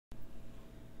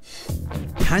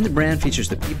Behind the Brand features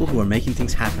the people who are making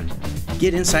things happen.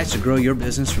 Get insights to grow your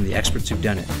business from the experts who've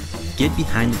done it. Get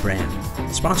Behind the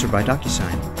Brand. Sponsored by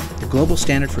DocuSign, the global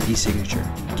standard for e-signature.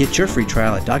 Get your free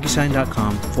trial at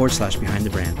DocuSign.com/Behind the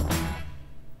Brand.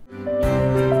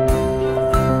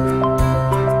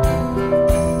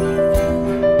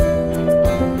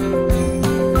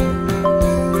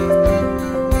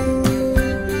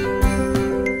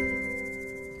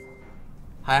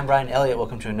 Hi, I'm Brian Elliott.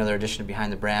 Welcome to another edition of Behind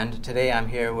the Brand. Today I'm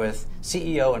here with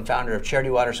CEO and founder of Charity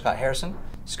Water, Scott Harrison.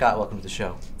 Scott, welcome to the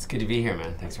show. It's good to be here,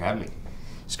 man. Thanks for having me.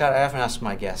 Scott, I often ask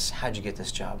my guests, how'd you get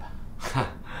this job?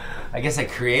 I guess I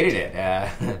created it,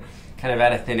 kind of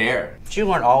out of thin air. But you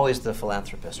weren't always the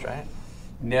philanthropist, right?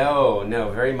 No,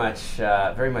 very much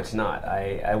not.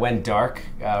 I went dark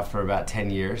for about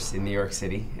 10 years in New York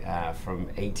City, from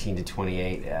 18 to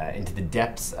 28, into the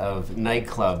depths of the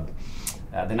nightclub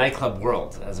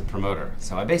world as a promoter.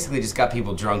 So I basically just got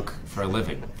people drunk for a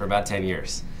living for about 10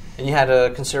 years. And you had a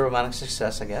considerable amount of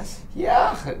success, I guess?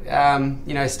 Yeah,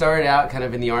 I started out kind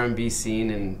of in the R&B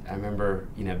scene, and I remember,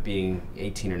 being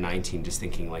 18 or 19, just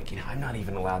thinking like, I'm not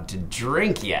even allowed to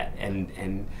drink yet, and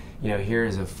here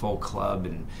is a full club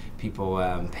and people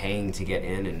paying to get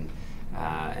in,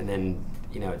 and then,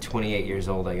 at 28 years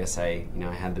old, I guess I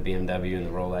had the BMW and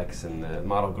the Rolex and the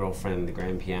model girlfriend and the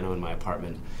grand piano in my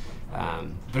apartment.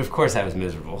 But of course I was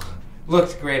miserable.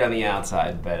 Looked great on the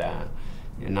outside, but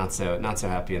not so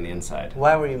happy on the inside.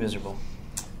 Why were you miserable?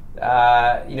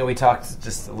 We talked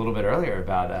just a little bit earlier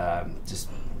about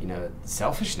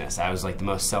selfishness. I was like the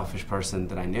most selfish person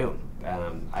that I knew.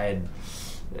 I had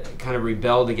kind of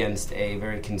rebelled against a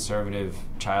very conservative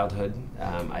childhood.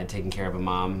 I had taken care of a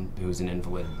mom who was an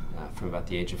invalid from about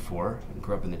the age of 4 and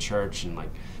grew up in the church, and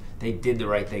they did the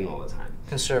right thing all the time.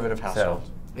 Conservative household.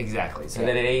 Exactly. So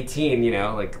then at 18,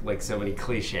 like so many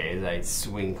cliches, I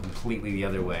swing completely the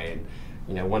other way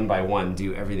and, one by one,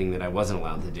 do everything that I wasn't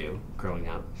allowed to do growing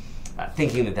up,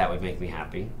 thinking that would make me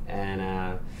happy. And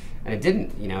it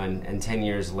didn't, and 10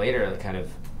 years later, I kind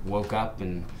of woke up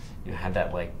and, had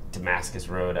that like Damascus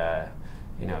Road,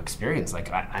 experience. Like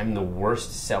I'm the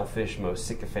worst, selfish, most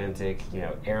sycophantic,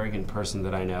 arrogant person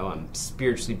that I know. I'm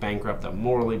spiritually bankrupt. I'm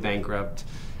morally bankrupt.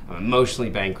 I'm emotionally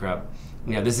bankrupt.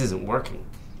 This isn't working.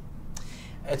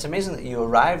 It's amazing that you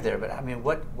arrived there, but I mean,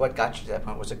 what got you to that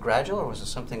point? Was it gradual, or was it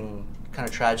something kind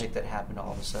of tragic that happened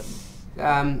all of a sudden?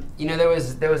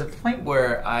 There was a point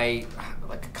where a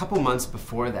couple months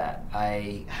before that,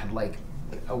 I had like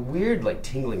a weird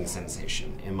tingling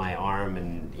sensation in my arm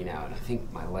and and I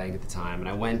think my leg at the time, and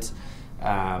I went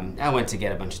to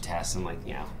get a bunch of tests, and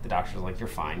the doctor was like, "You're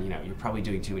fine. You're probably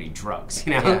doing too many drugs."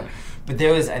 Yeah. But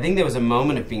I think there was a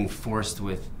moment of being faced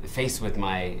with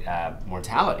my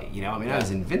mortality. I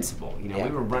was invincible. We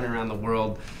were running around the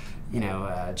world,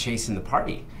 chasing the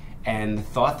party, and the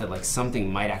thought that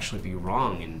something might actually be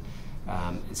wrong, and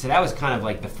so that was kind of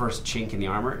like the first chink in the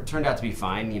armor. It turned out to be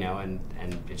fine, and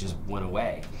it just went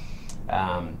away.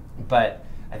 But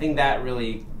I think that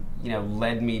really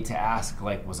led me to ask,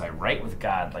 was I right with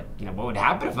God? What would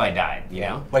happen if I died,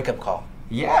 Wake up call.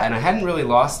 Yeah, and I hadn't really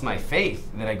lost my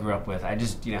faith that I grew up with. I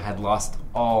just, had lost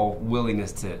all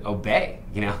willingness to obey,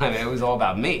 it was all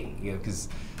about me, because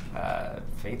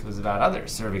faith was about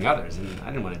others, serving others, and I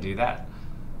didn't want to do that.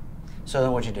 So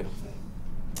then what'd you do?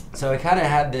 So I kind of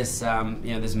had this,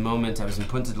 this moment. I was in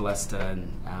Punta del Este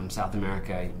in South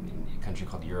America, in a country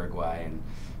called Uruguay, and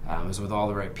I was with all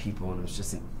the right people, and it was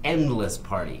just an endless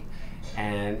party.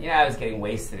 And I was getting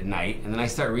wasted at night, and then I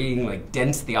started reading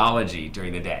dense theology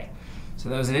during the day. So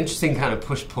that was an interesting kind of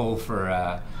push-pull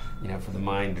for the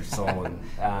mind or soul, and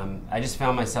I just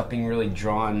found myself being really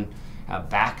drawn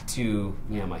back to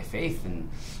my faith. And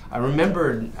I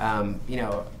remembered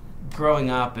growing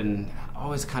up, and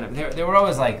always kind of there were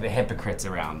always the hypocrites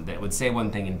around that would say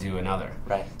one thing and do another.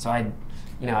 Right. So I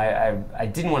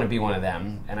didn't want to be one of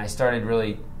them, and I started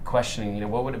really questioning,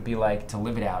 what would it be like to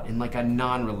live it out in a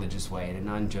non-religious way, in a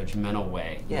non-judgmental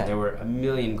way. Yeah. There were a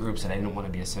million groups that I didn't want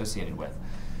to be associated with.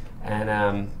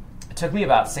 And it took me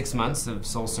about 6 months of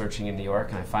soul searching in New York,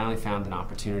 and I finally found an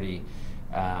opportunity,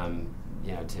 to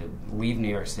leave New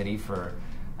York City for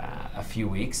a few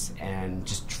weeks and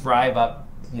just drive up,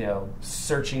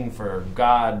 searching for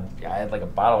God. I had a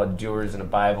bottle of Dewar's and a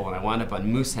Bible, and I wound up on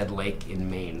Moosehead Lake in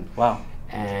Maine. Wow.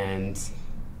 And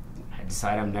I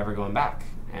decided I'm never going back.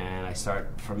 And I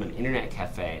start from an internet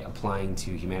cafe applying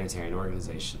to humanitarian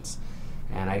organizations.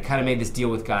 And I kind of made this deal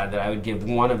with God that I would give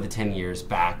one of the 10 years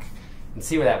back and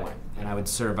see where that went. And I would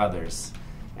serve others.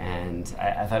 And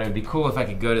I thought it would be cool if I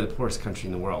could go to the poorest country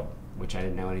in the world, which I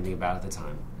didn't know anything about at the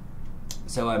time.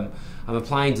 So I'm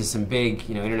applying to some big,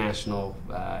 international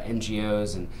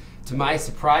NGOs, and to my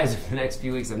surprise, for the next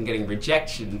few weeks, I'm getting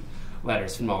rejection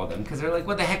letters from all of them because they're like,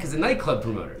 "What the heck is a nightclub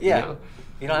promoter?" Yeah.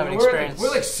 You don't have an experience. We're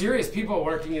like serious people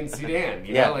working in Sudan.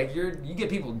 You know, like you get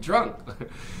people drunk.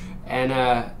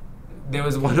 And there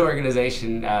was one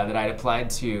organization that I'd applied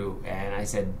to, and I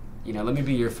said, let me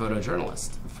be your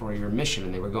photojournalist for your mission,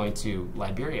 and they were going to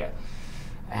Liberia.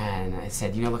 And I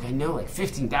said, look, I know like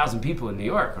 15,000 people in New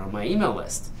York are on my email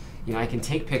list. I can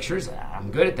take pictures. I'm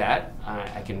good at that.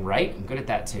 I can write. I'm good at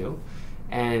that too.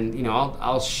 And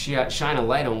I'll shine a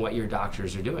light on what your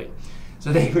doctors are doing.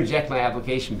 So they reject my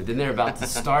application, but then they're about to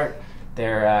start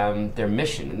their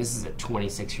mission, and this is a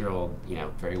 26-year-old,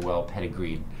 very well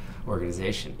pedigreed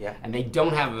organization. Yeah. And they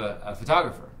don't have a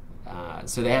photographer,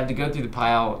 so they have to go through the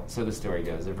pile. So the story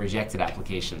goes of rejected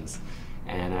applications,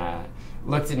 and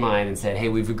looked at mine and said, "Hey,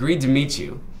 we've agreed to meet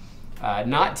you.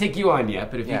 Not take you on yet,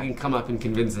 but if you can come up and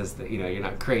convince us that you're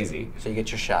not crazy." So you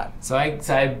get your shot. So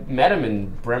I met him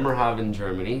in Bremerhaven,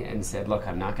 Germany, and said, "Look,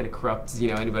 I'm not going to corrupt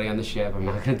anybody on the ship. I'm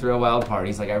not going to throw wild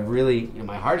parties. Like I really,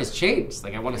 my heart has changed.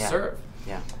 Like I want to serve."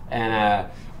 Yeah. And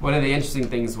one of the interesting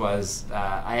things was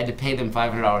I had to pay them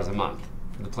 $500 a month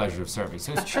for the pleasure of serving.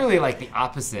 So it's truly like the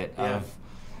opposite of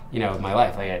my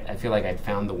life. Like I feel like I'd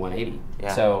found the 180.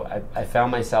 Yeah. So I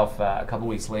found myself a couple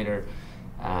weeks later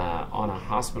on a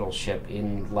hospital ship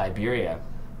in Liberia.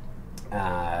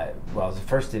 Well, it was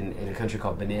first in a country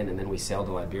called Benin, and then we sailed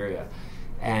to Liberia.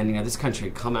 And this country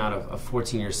had come out of a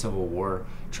 14-year civil war.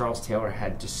 Charles Taylor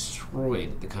had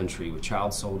destroyed the country with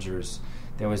child soldiers.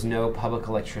 There was no public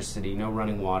electricity, no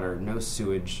running water, no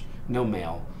sewage, no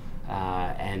mail.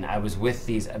 And I was with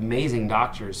these amazing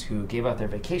doctors who gave up their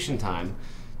vacation time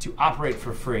to operate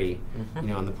for free,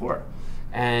 on the poor.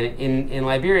 And in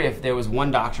Liberia, there was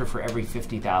one doctor for every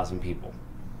 50,000 people.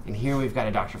 And here we've got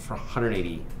a doctor for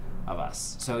 180 of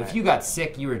us. So if you got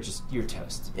sick, you're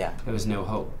toast. Yeah. There was no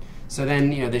hope. So then,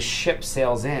 this ship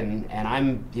sails in, and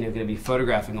I'm, going to be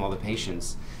photographing all the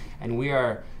patients, and we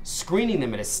are screening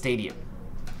them at a stadium.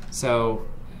 So,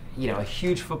 a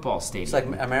huge football stadium. It's like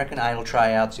American Idol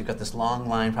tryouts. You've got this long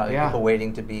line, probably people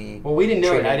waiting to be. Well, we didn't know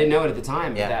treated. it. I didn't know it at the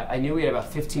time. Yeah. That I knew we had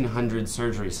about 1,500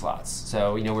 surgery slots.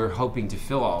 So, we were hoping to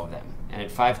fill all of them. And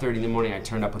at 5:30 in the morning, I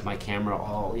turned up with my camera,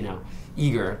 all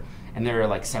eager, and there were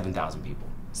like 7,000 people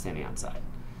standing outside.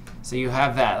 So you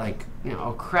have that like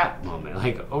oh crap moment.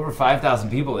 Like over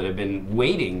 5,000 people that have been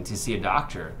waiting to see a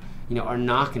doctor, are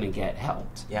not going to get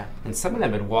helped. Yeah. And some of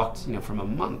them had walked, from a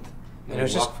month. And it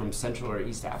was just from Central or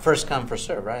East Africa. First come, first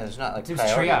serve, right? It's not like it was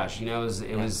priority. triage.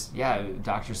 It was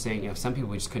doctors saying some people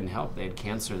we just couldn't help. They had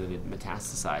cancer that had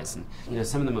metastasized, and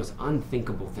some of the most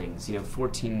unthinkable things.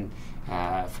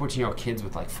 14-year-old kids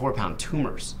with like 4-pound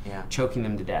tumors, choking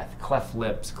them to death, cleft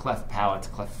lips, cleft palates,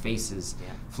 cleft faces,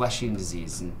 flesh-eating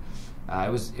disease, and it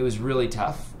was really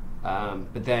tough.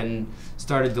 But then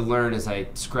started to learn as I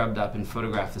scrubbed up and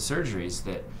photographed the surgeries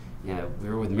that we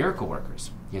were with miracle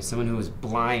workers. Someone who was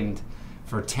blind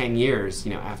for 10 years,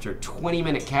 after a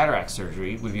 20-minute cataract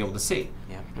surgery would be able to see,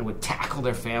 and would tackle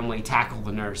their family, tackle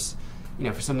the nurse,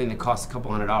 for something that cost a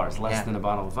couple $100, less than a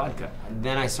bottle of vodka. And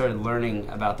then I started learning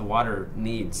about the water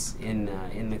needs in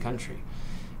the country,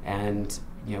 and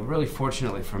really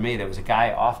fortunately for me, there was a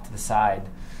guy off to the side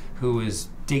who was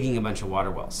digging a bunch of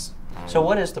water wells. So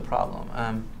what is the problem?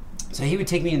 So he would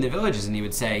take me into the villages and he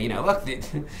would say, look,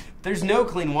 there's no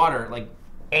clean water like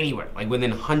anywhere, like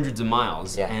within hundreds of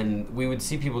miles. Yeah. And we would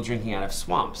see people drinking out of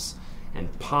swamps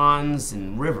and ponds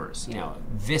and rivers,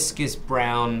 viscous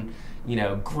brown,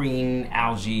 green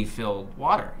algae filled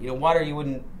water. Water you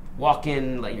wouldn't walk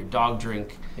in, let your dog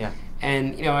drink. Yeah.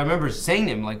 And, I remember saying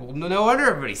to him, like, well, no wonder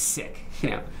everybody's sick.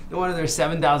 No wonder there's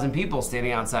 7,000 people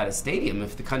standing outside a stadium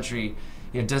if the country,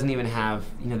 doesn't even have,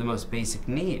 the most basic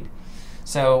need.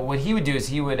 So what he would do is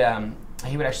he would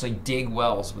actually dig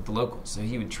wells with the locals. So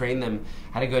he would train them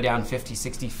how to go down 50,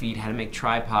 60 feet, how to make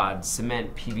tripods,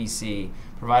 cement, PVC,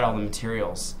 provide all the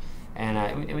materials.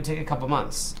 And it would take a couple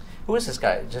months. Who is this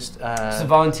guy? Just a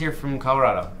volunteer from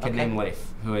Colorado, a kid named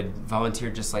Leif, who had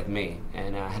volunteered just like me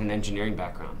and had an engineering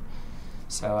background.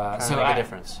 So make a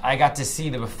difference. I got to see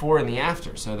the before and the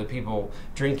after. So the people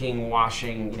drinking,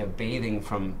 washing, bathing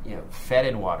from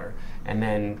fetid water, and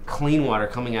then clean water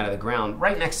coming out of the ground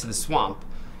right next to the swamp.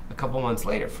 A couple months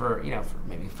later, for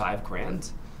maybe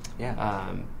 $5,000.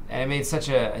 Yeah. And it made such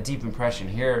a deep impression.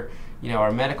 Here,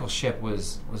 our medical ship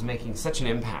was making such an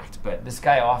impact, but this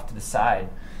guy off to the side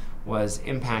was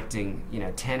impacting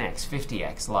 10x,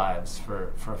 50x lives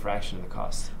for a fraction of the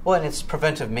cost. Well, and it's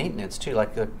preventive maintenance too.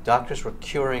 Like the doctors were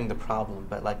curing the problem,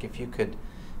 but like if you could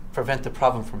prevent the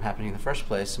problem from happening in the first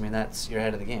place, I mean, you're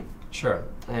ahead of the game. Sure.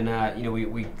 And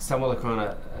we stumbled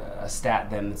across a stat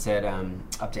then that said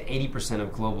up to 80%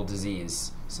 of global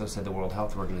disease, so said the World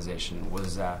Health Organization,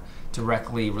 was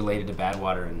directly related to bad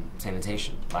water and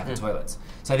sanitation, lack of toilets.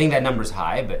 So I think that number's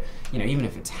high, but even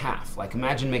if it's half, like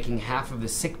imagine making half of the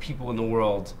sick people in the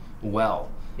world well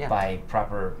by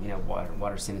proper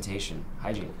water sanitation,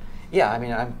 hygiene. Yeah, I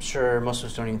mean, I'm sure most of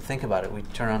us don't even think about it. We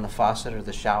turn on the faucet or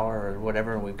the shower or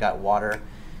whatever, and we've got water.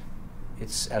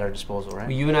 It's at our disposal, right?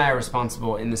 Well, you and I are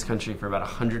responsible in this country for about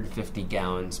 150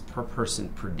 gallons per person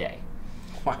per day.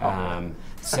 Wow.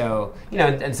 So,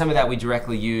 and some of that we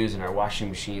directly use in our washing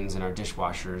machines and our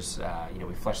dishwashers.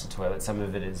 We flush the toilet. Some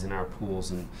of it is in our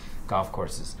pools and golf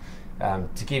courses.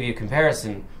 To give you a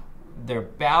comparison, there are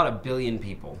about 1 billion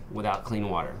people without clean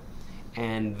water.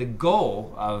 And the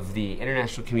goal of the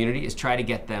international community is try to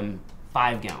get them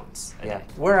 5 gallons a day.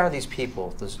 Where are these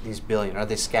people, these billion? Are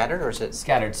they scattered or is it?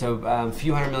 Scattered. So a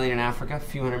few hundred million in Africa, a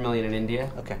few hundred million in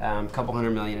India, okay. A couple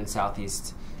 100 million in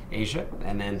Southeast Asia,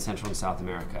 and then Central and South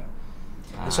America.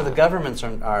 And so the governments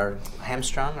are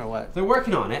hamstrung or what? They're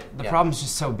working on it. The problem's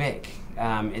just so big.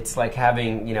 It's like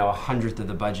having 1/100th of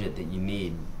the budget that you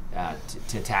need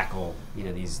to tackle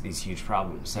these huge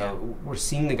problems. So we're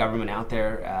seeing the government out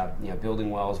there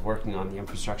building wells, working on the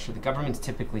infrastructure. The governments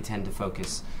typically tend to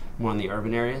focus more on the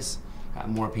urban areas,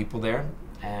 more people there,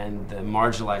 and the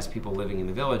marginalized people living in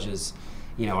the villages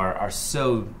are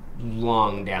so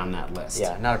long down that list.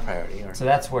 Yeah, not a priority. So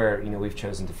that's where we've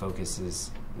chosen to focus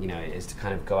is to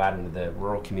kind of go out into the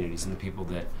rural communities and the people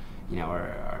that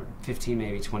are 15,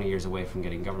 maybe 20 years away from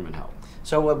getting government help.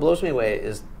 So what blows me away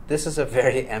is this is a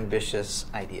very ambitious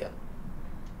idea.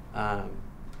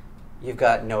 You've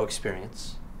got no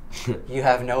experience. You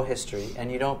have no history,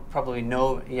 and you don't probably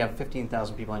know. You have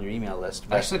 15,000 people on your email list.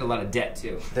 I actually had a lot of debt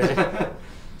too.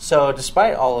 So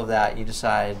despite all of that, you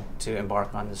decide to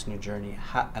embark on this new journey.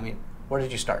 Where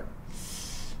did you start?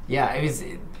 Yeah,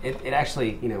 it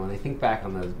actually, when I think back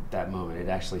on that moment, it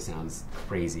actually sounds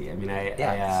crazy. I mean, it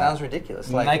sounds ridiculous.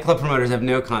 Nightclub promoters have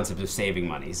no concept of saving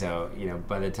money. So,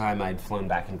 by the time I'd flown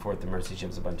back and forth to Mercy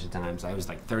Ships a bunch of times, I was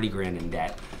like 30 grand in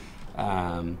debt.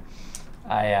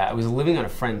 I was living on a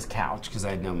friend's couch because I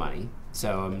had no money.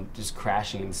 So I'm just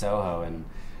crashing in Soho, and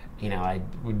I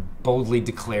would boldly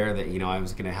declare that I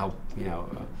was going to help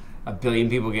 1 billion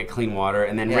people get clean water,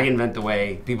 and then reinvent the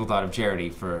way people thought of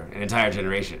charity for an entire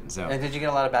generation. So. And did you get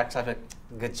a lot of backslash? Like,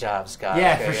 good job, Scott.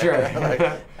 Yeah, okay,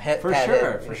 for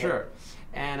sure. For sure.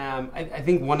 And I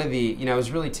think one of the, I was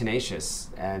really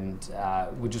tenacious and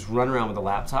would just run around with a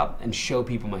laptop and show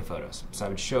people my photos. So I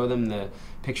would show them the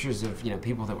pictures of,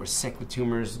 people that were sick with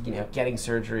tumors, getting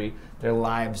surgery, their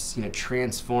lives,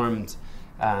 transformed.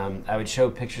 I would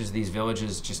show pictures of these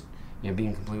villages just,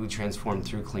 being completely transformed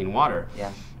through clean water.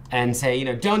 Yeah. And say,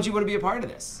 don't you want to be a part of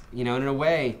this? And in a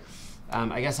way,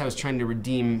 I guess I was trying to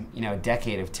redeem, a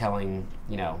decade of telling,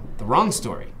 the wrong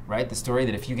story, right? The story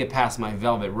that if you get past my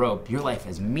velvet rope, your life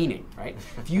has meaning, right?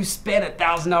 If you spend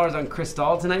 $1,000 on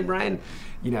Cristal tonight, Brian,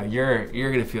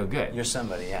 you're gonna feel good. You're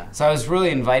somebody, yeah. So I was really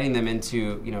inviting them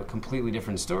into, a completely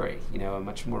different story, a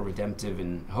much more redemptive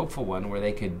and hopeful one where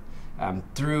they could,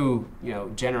 through,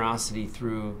 generosity,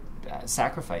 through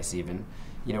sacrifice even,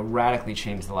 radically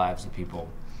change the lives of people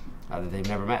that they've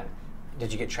never met.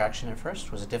 Did you get traction at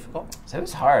first? Was it difficult? So it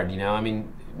was hard, I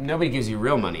mean, nobody gives you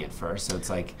real money at first, so it's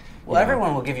like... Well,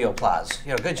 everyone will give you applause.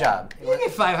 Good job. You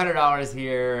get $500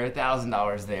 here,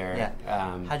 $1,000 there.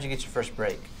 Yeah. How'd you get your first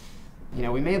break?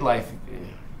 We made life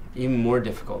even more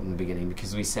difficult in the beginning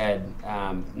because we said,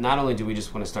 not only do we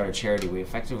just want to start a charity, we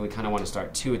effectively kind of want to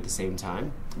start two at the same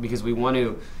time because we want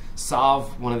to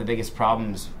solve one of the biggest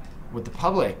problems with the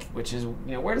public, which is,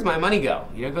 where does my money go?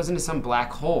 It goes into some black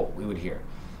hole, we would hear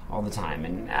all the time.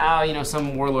 And now,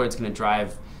 some warlord's going to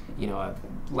drive, a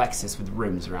Lexus with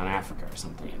rims around Africa or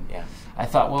something. And I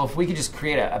thought, well, if we could just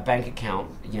create a bank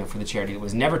account, for the charity that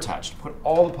was never touched, put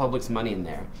all the public's money in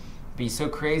there, be so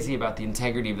crazy about the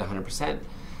integrity of the 100%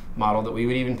 model that we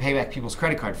would even pay back people's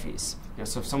credit card fees.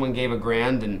 So if someone gave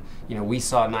 $1,000 and, we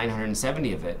saw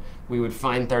 970 of it, we would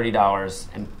find $30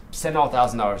 and send all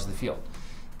 $1,000 to the field.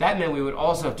 That meant we would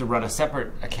also have to run a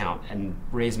separate account and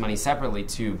raise money separately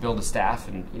to build a staff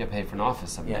and pay for an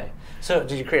office someday. Yeah. So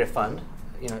did you create a fund?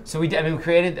 So we did. We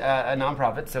created a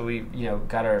nonprofit. So we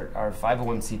got our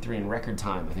 501c3 in record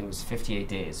time. I think it was 58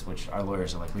 days, which our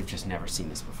lawyers are like, we've just never seen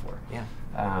this before. Yeah.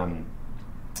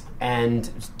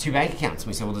 And 2 bank accounts.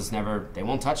 We said, well, they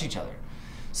won't touch each other.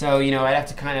 So I'd have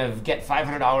to kind of get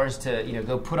 $500 to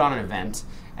go put on an event.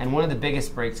 And one of the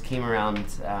biggest breaks came around,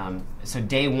 so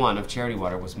day one of Charity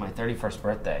Water was my 31st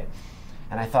birthday.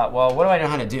 And I thought, well, what do I know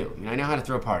how to do? I know how to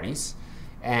throw parties,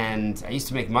 And I used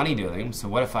to make money doing them, so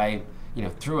what if I,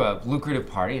 threw a lucrative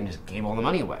party and just gave all the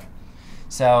money away?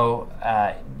 So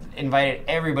invited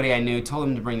everybody I knew, told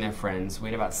them to bring their friends. We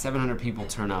had about 700 people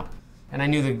turn up. And I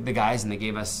knew the guys, and they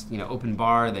gave us, open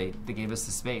bar, they gave us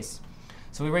the space.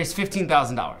 So we raised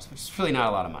 $15,000, which is really not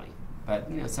a lot of money. But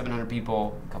 700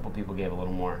 people, a couple people gave a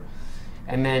little more.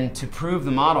 And then to prove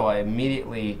the model, I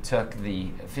immediately took the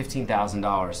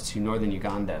 $15,000 to northern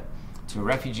Uganda, to a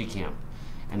refugee camp.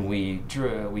 And we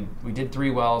did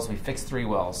 3 wells, we fixed 3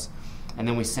 wells. And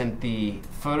then we sent the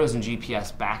photos and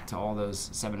GPS back to all those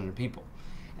 700 people.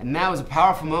 And that was a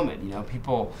powerful moment.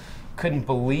 People couldn't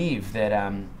believe that,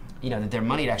 that their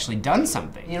money had actually done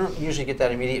something. You don't usually get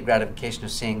that immediate gratification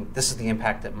of seeing this is the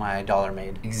impact that my dollar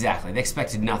made. Exactly. They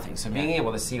expected nothing. So being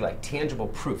able to see tangible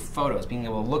proof, photos, being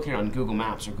able to look at it on Google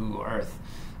Maps or Google Earth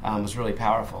was really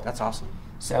powerful. That's awesome.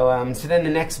 So then the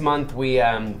next month we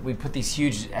put these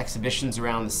huge exhibitions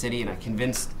around the city, and I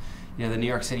convinced the New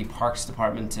York City Parks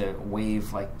Department to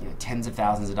waive tens of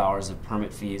thousands of dollars of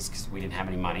permit fees because we didn't have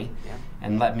any money,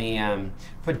 and let me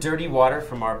put dirty water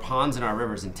from our ponds and our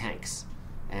rivers in tanks.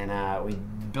 And we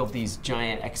built these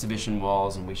giant exhibition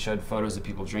walls, and we showed photos of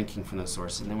people drinking from those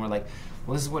sources. And then we're like,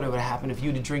 well, this is what would happen if you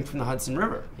had to drink from the Hudson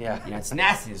River. Yeah. It's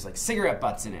nasty. There's cigarette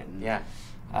butts in it. And,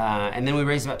 and then we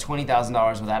raised about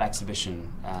 $20,000 with that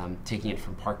exhibition, taking it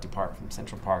from park to park, from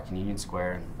Central Park and Union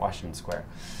Square and Washington Square.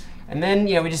 And then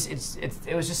it was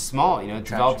just small. It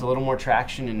developed a little more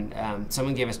traction, and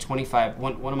someone gave us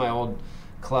one of my old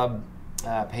club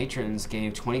patrons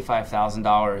gave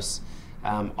 $25,000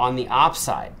 on the ops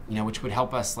side, which would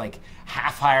help us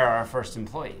half hire our first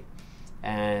employee.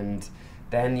 And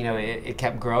then it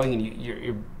kept growing, and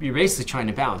you're basically trying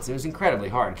to balance. It was incredibly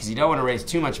hard because you don't want to raise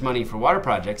too much money for water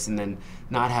projects and then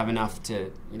not have enough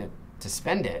to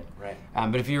spend it. Right.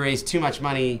 But if you raise too much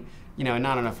money, and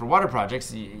not enough for water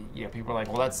projects, people are like,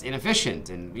 well, that's inefficient,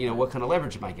 and what kind of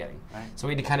leverage am I getting? Right. So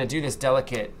we had to kind of do this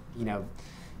delicate,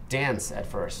 dance at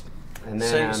first. And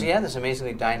then, so you have this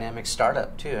amazingly dynamic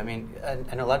startup too. I mean,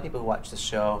 I know a lot of people who watch this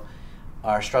show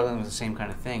are struggling with the same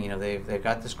kind of thing. They've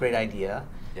got this great idea.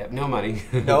 Yep, no money.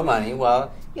 No money.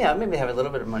 Well, maybe they have a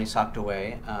little bit of money socked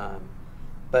away.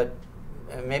 But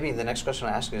maybe the next question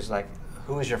I'll ask you is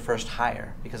who is your first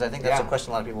hire? Because I think that's a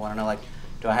question a lot of people want to know.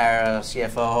 Do I hire a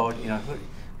CFO?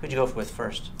 Who'd you go with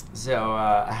first? So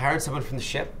I hired someone from the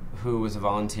ship who was a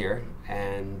volunteer,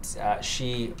 and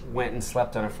she went and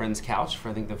slept on a friend's couch for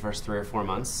I think the first 3 or 4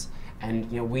 months,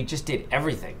 and we just did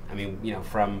everything. I mean,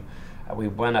 from we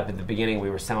went up at the beginning. We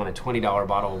were selling a $20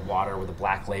 bottle of water with a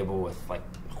black label with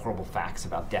horrible facts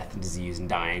about death and disease and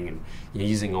dying, and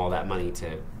using all that money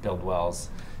to build wells.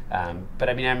 But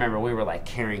I mean, I remember we were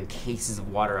carrying cases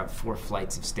of water up 4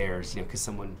 flights of stairs, because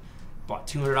someone bought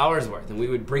 $200 worth, and we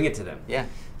would bring it to them. Yeah.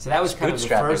 So that was kind of the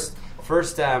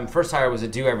first hire was a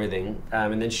do everything,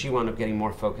 and then she wound up getting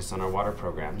more focused on our water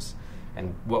programs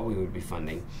and what we would be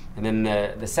funding. And then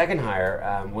the second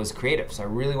hire was creative. So I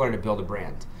really wanted to build a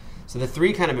brand. So the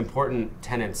 3 kind of important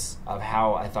tenets of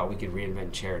how I thought we could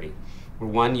reinvent charity were: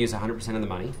 1, use 100% of the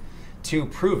money; 2,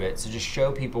 prove it, so just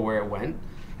show people where it went,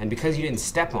 and because you didn't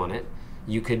step on it,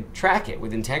 you could track it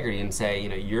with integrity and say,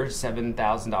 your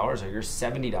 $7,000 or your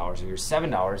 $70 or your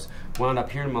 $7 wound up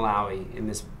here in Malawi in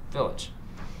this village.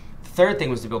 The third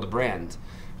thing was to build a brand,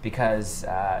 because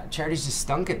charities just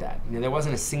stunk at that. There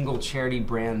wasn't a single charity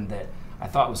brand that I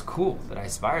thought was cool, that I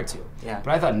aspired to. Yeah.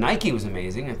 But I thought Nike was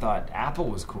amazing. I thought Apple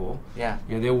was cool. Yeah.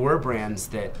 There were brands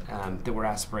that were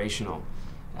aspirational,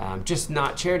 just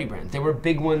not charity brands. They were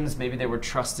big ones, maybe they were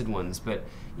trusted ones, but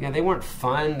they weren't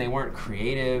fun, they weren't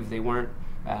creative, they weren't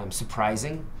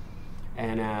surprising.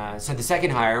 And so the second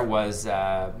hire was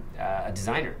a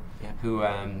designer who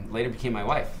later became my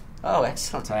wife. Oh,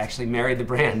 excellent. So I actually married the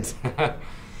brand.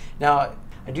 Now,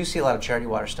 I do see a lot of charity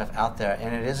water stuff out there,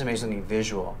 and it is amazingly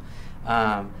visual.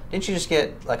 Didn't you just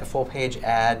get a full-page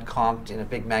ad comped in a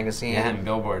big magazine? Yeah, and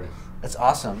Billboard. That's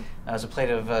awesome. That was a plate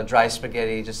of dry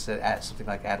spaghetti, just to add something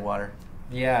like add water.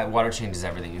 Yeah, water changes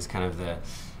everything is kind of the...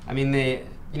 I mean,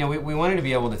 we wanted to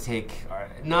be able to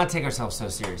not take ourselves so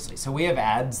seriously. So we have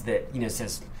ads that,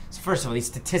 says, so first of all, these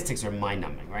statistics are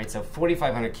mind-numbing, right? So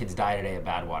 4,500 kids die today of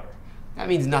bad water. That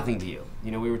means nothing to you.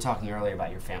 We were talking earlier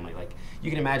about your family. You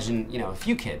can imagine, a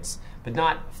few kids, but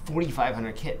not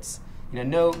 4,500 kids.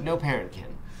 No parent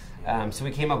can. So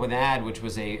we came up with an ad which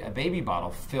was a baby bottle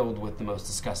filled with the most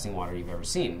disgusting water you've ever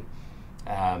seen,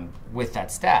 with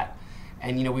that stat.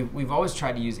 And we've always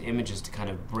tried to use images to kind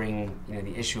of bring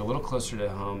the issue a little closer to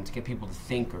home, to get people to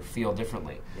think or feel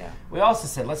differently. Yeah. We also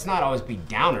said, let's not always be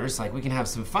downers. We can have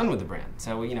some fun with the brand.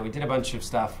 So we did a bunch of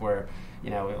stuff where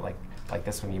like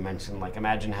this one you mentioned. Like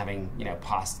imagine having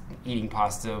eating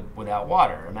pasta without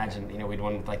water. Imagine we'd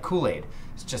one with like Kool-Aid.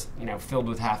 It's just filled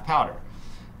with half powder.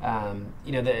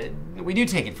 We do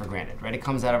take it for granted, right? It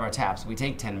comes out of our taps. We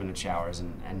take 10-minute showers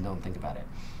and don't think about it.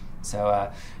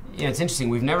 So it's interesting.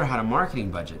 We've never had a marketing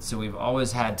budget, so we've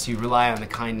always had to rely on the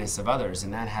kindness of others,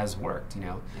 and that has worked.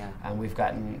 We've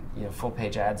gotten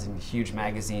full-page ads in huge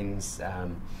magazines.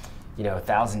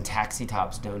 1,000 taxi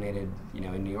tops donated.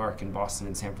 In New York, in Boston,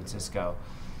 and San Francisco.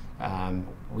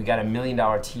 We got a $1 million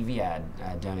TV ad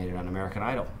donated on American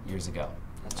Idol years ago.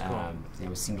 That's cool. It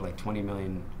was seen by 20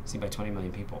 million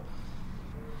people.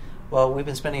 Well, we've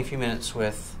been spending a few minutes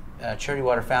with Charity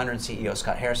Water founder and CEO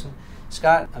Scott Harrison.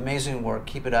 Scott, amazing work.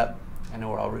 Keep it up. I know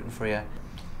we're all rooting for you.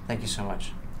 Thank you so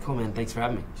much. Cool, man. Thanks for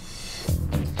having me.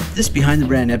 This Behind the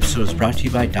Brand episode is brought to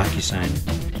you by DocuSign,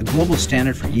 the global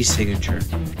standard for e-signature.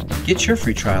 Get your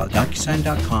free trial at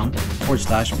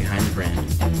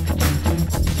DocuSign.com/behindthebrand.